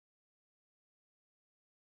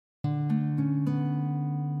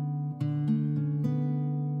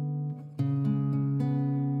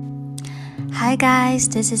Hi guys,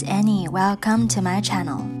 this is Annie. Welcome to my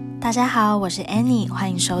channel. 大家好，我是 Annie， 欢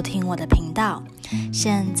迎收听我的频道。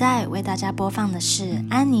现在为大家播放的是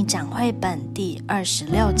安妮讲绘本第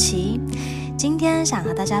26期。今天想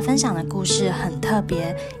和大家分享的故事很特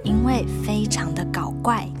别，因为非常的搞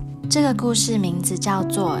怪。这个故事名字叫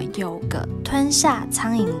做有个吞下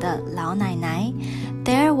苍蝇的老奶奶。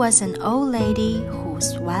There was an old lady who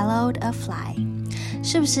swallowed a fly.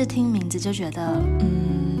 是不是听名字就觉得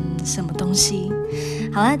什么东西？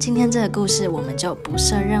好了，今天这个故事我们就不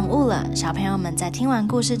设任务了，小朋友们在听完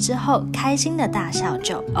故事之后开心的大笑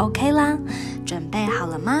就 OK 啦。准备好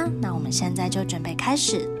了吗？那我们现在就准备开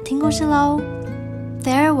始听故事咯。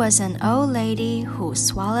There was an old lady who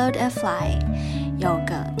swallowed a fly. 有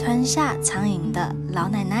个吞下苍蝇的老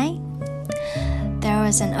奶奶。There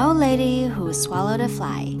was an old lady who swallowed a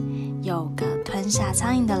fly. 有个吞下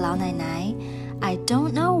苍蝇的老奶奶。I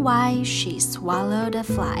don't know why she swallowed a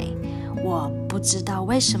fly. 我不知道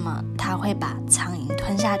为什么她会把苍蝇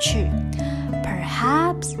吞下去。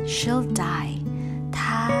Perhaps she'll die.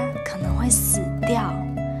 她可能会死掉。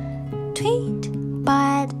Tweet,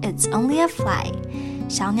 but it's only a fly.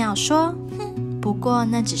 小鸟说，不过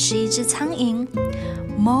那只是一只苍蝇。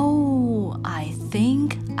Moo, I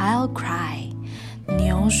think I'll cry.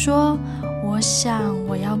 牛说，我想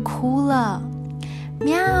我要哭了。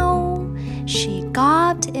喵，She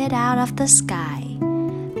gobbled it out of the sky.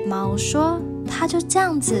 猫说，它就这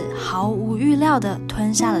样子毫无预料地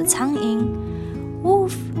吞下了苍蝇。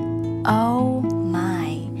Woof, oh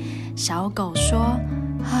my. 小狗说，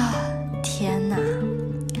天哪。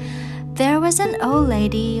There was an old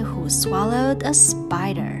lady who swallowed a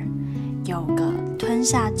spider. 有个吞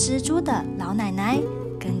下蜘蛛的老奶奶，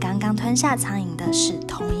跟刚刚吞下苍蝇的是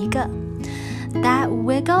同一个。That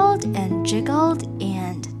wiggled and jiggled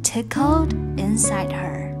and tickled inside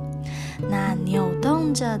her. 那扭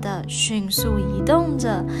动着的，迅速移动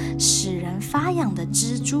着，使人发痒的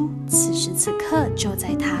蜘蛛，此时此刻就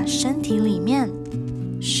在她身体里面。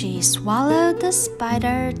She swallowed the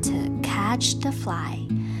spider to catch the fly.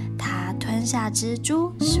 她吞下蜘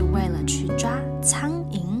蛛是为了去抓苍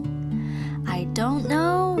蝇。I don't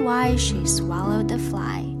know why she swallowed the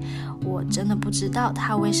fly. 我真的不知道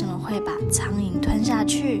她为什么会把苍蝇吞下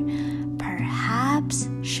去。Perhaps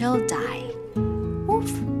she'll die. Woof,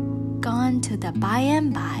 gone to the by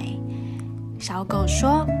and by. 小狗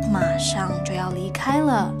说，马上就要离开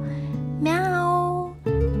了。喵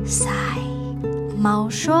Sigh. 猫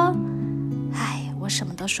说，我什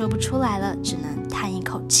么都说不出来了，只能叹一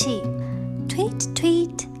口气。Tweet,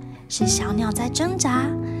 tweet. 是小鸟在挣扎。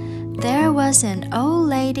There was an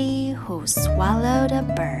old lady who swallowed a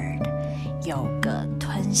bird. 有个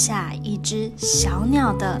吞下一只小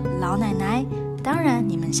鸟的老奶奶。当然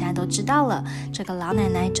你们现在都知道了，这个老奶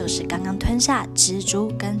奶就是刚刚吞下蜘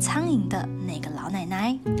蛛跟苍蝇的那个老奶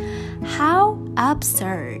奶。How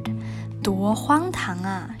absurd. 多荒唐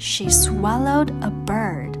啊。 She swallowed a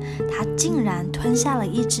bird. 她竟然吞下了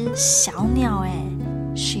一只小鸟耶。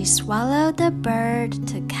She swallowed the bird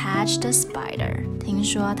to catch the spider. 听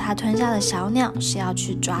说她吞下了小鸟是要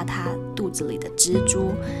去抓她肚子里的蜘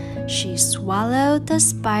蛛。She swallowed the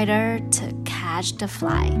spider to catch the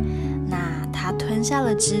fly. 那她吞下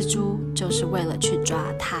了蜘蛛就是为了去抓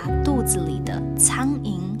她肚子里的苍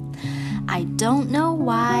蝇。I don't know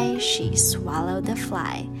why she swallowed the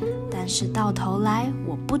fly. 但是到头来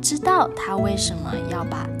我不知道她为什么要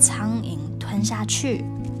把苍蝇吞下去。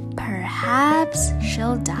Perhaps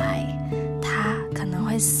she'll die. 她可能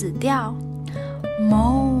会死掉。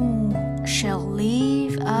Moo, she'll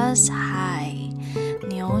leave us high.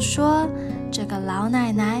 牛说，这个老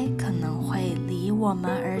奶奶可能会离我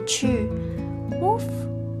们而去。Woof,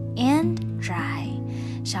 and dry.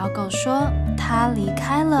 小狗说，她离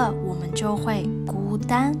开了，我们就会孤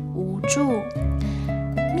单无助。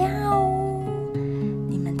喵，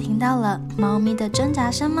你们听到了猫咪的挣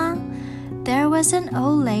扎声吗？There was an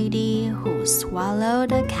old lady who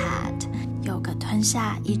swallowed a cat. 有个吞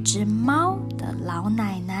下一只猫的老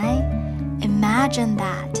奶奶。Imagine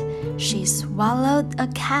that. She swallowed a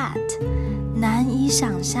cat. 难以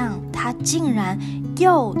想象，她竟然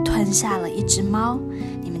又吞下了一只猫。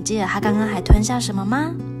你们记得她刚刚还吞下什么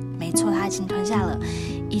吗？没错，她已经吞下了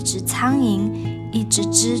一只苍蝇，一只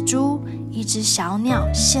蜘蛛，一只小鸟，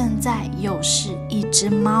现在又是一只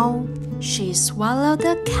猫。She swallowed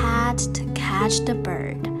the cat to catch the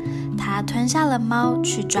bird. 她吞下了猫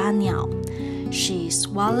去抓鸟。She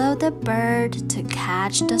swallowed the bird to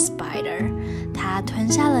catch the spider. 她吞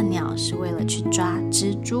下了鸟是为了去抓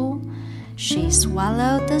蜘蛛。She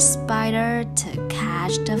swallowed the spider to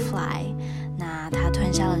catch the fly. 那她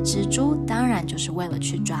吞下了蜘蛛，当然就是为了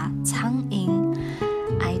去抓苍蝇。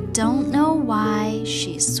I don't know why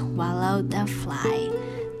she swallowed the fly.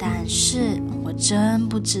 但是我真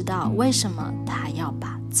不知道为什么她要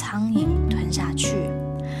把苍蝇吞下去。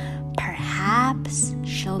Perhaps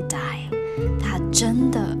she'll die. 她真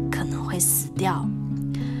的可能会死掉。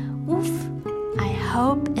Woof, I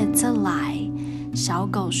hope it's a lie. 小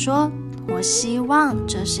狗说，我希望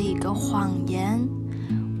这是一个谎言。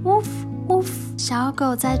Woof, woof. 小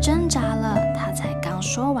狗在挣扎了，它才刚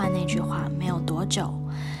说完那句话没有多久。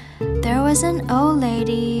There was an old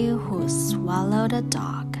lady who swallowed a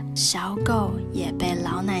dog. 小狗也被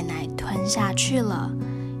老奶奶吞下去了。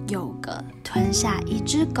有个吞下一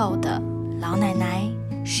只狗的老奶奶。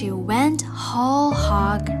She went whole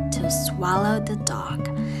hog to swallow the dog.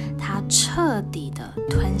 她彻底的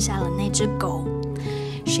吞下了那只狗。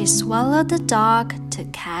She swallowed the dog to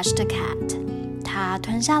catch the cat. 她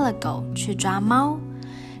吞下了狗去抓猫。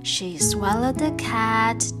She swallowed the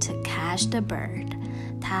cat to catch the bird.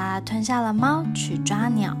 她吞下了猫去抓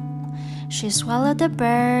鸟。She swallowed the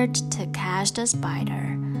bird to catch the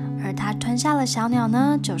spider. 而她吞下了小鸟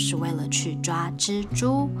呢，就是为了去抓蜘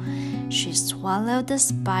蛛。She swallowed the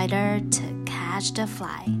spider to catch the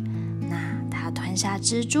fly. 那她吞下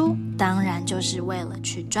蜘蛛，当然就是为了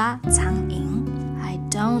去抓苍蝇。I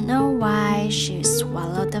don't know why she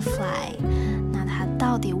swallowed the fly. 那她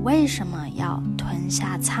到底为什么要吞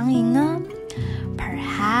下苍蝇呢？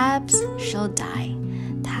 Perhaps she'll die.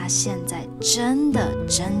 她现在真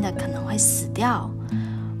的可能会死掉。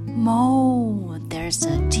Moo, there's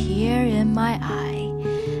a tear in my eye.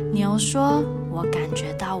 牛说，我感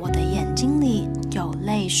觉到我的眼睛里有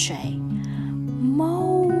泪水。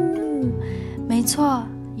Moo, 没错，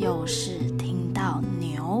又是听到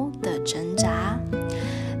牛的挣扎。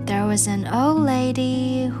There was an old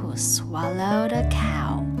lady who swallowed a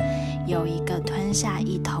cow. 有一个吞下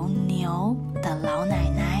一头牛的老奶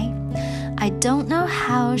奶。I don't know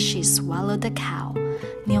how she swallowed the cow.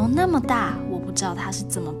 牛那么大，我不知道她是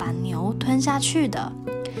怎么把牛吞下去的。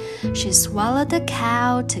She swallowed the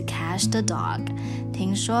cow to catch the dog.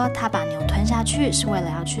 听说她把牛吞下去是为了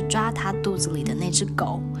要去抓她肚子里的那只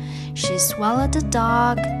狗。She swallowed the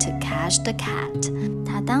dog to catch the cat.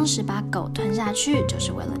 她当时把狗吞下去，就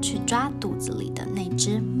是为了去抓肚子里的那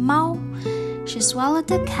只猫。She swallowed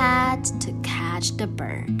the cat to catch the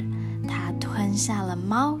bird. 她吞下了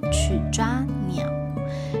猫去抓鸟。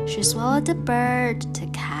She swallowed the bird to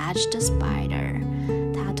catch the spider.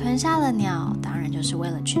 她吞下了鸟，当然就是为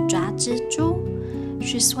了去抓蜘蛛。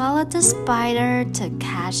She swallowed the spider to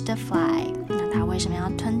catch the fly. 那她为什么要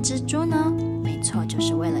吞蜘蛛呢？没错，就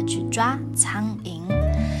是为了去抓苍蝇。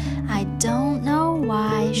I don't know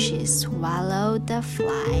why she swallowed the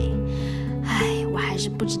fly. 我还是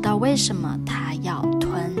不知道为什么她要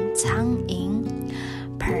吞苍蝇。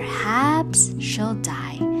Perhaps she'll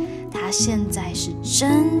die. 她现在是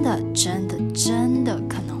真的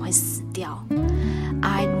可能会死掉。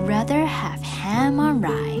I'd rather have ham on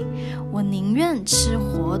rye. 我宁愿吃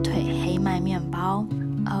火腿黑麦面包。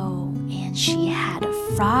Oh, and she had a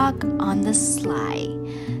frog on the sly.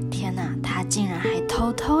 天哪，她竟然还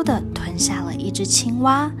偷偷地吞下了一只青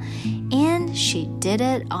蛙。And she did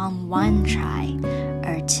it on one try.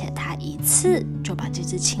 而且她一次就把这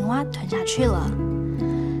只青蛙吞下去了。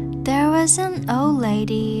There was an old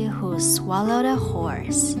lady who swallowed a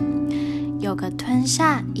horse. 有个吞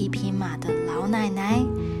下一匹马的老奶奶，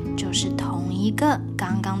就是同一个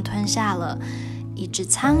刚刚吞下了一只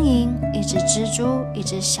苍蝇、一只蜘蛛、一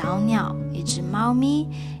只小鸟、一只猫咪、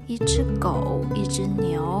一只狗、一只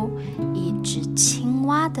牛、一只青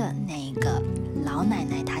蛙的那个老奶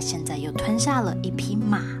奶，她现在又吞下了一匹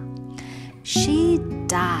马。She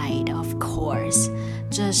died, of course.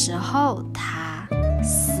 这时候她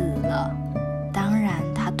死了。当然，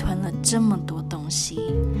她吞了这么多东西。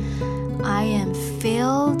I am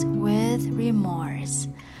filled with remorse.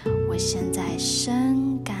 我现在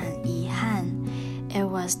深感遗憾。It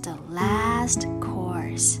was the last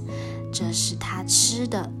course. 这是她吃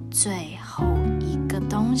的最后一个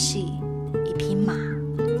东西，一匹马。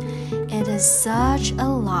It is such a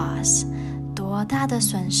loss. 多大的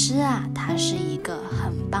损失啊！她是一个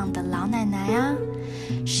很棒的老奶奶啊。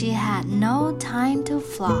She had no time to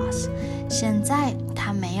floss. 现在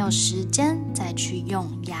她没有时间再去用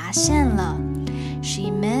牙线了。She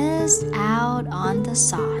missed out on the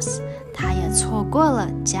sauce. 她也错过了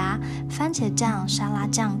加番茄酱、沙拉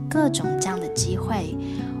酱、各种酱的机会。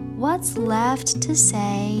What's left to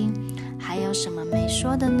say? 还有什么没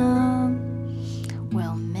说的呢？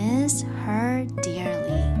 We'll miss her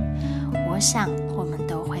dearly. 我想我们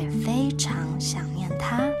都会非常想念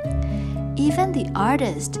她。Even the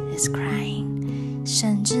artist is crying.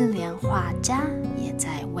 甚至连画家也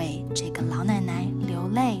在为这个老奶奶流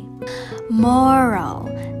泪。Moral: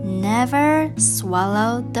 Never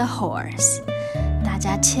swallow the horse. 大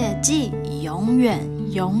家切记，永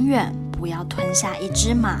远不要吞下一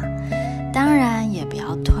只马，当然也不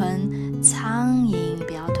要吞苍蝇，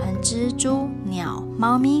不要吞蜘蛛、鸟、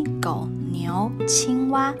猫咪、狗、牛、青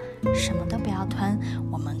蛙，什么都不要吞，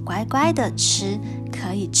我们乖乖的吃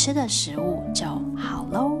可以吃的食物就好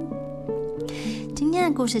咯。今天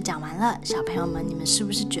的故事讲完了，小朋友们，你们是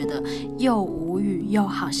不是觉得又无语又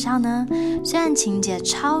好笑呢？虽然情节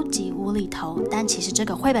超级无厘头，但其实这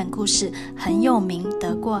个绘本故事很有名，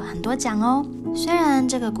得过很多奖哦。虽然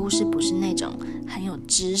这个故事不是那种很有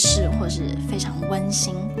知识或是非常温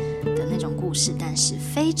馨的那种故事，但是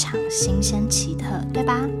非常新鲜奇特，对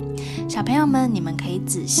吧？小朋友们，你们可以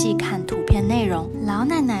仔细看图片内容，老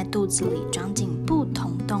奶奶肚子里装进不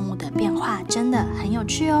同动物的变化真的很有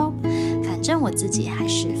趣哦。反正我自己还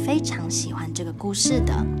是非常喜欢这个故事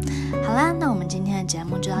的。好啦，那我们今天的节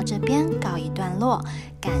目就到这边告一段落，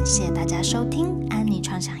感谢大家收听安妮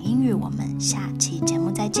创想英语，我们下期节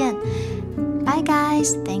目再见。Bye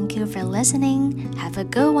guys, thank you for listening. Have a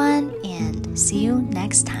good one and see you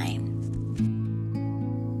next time.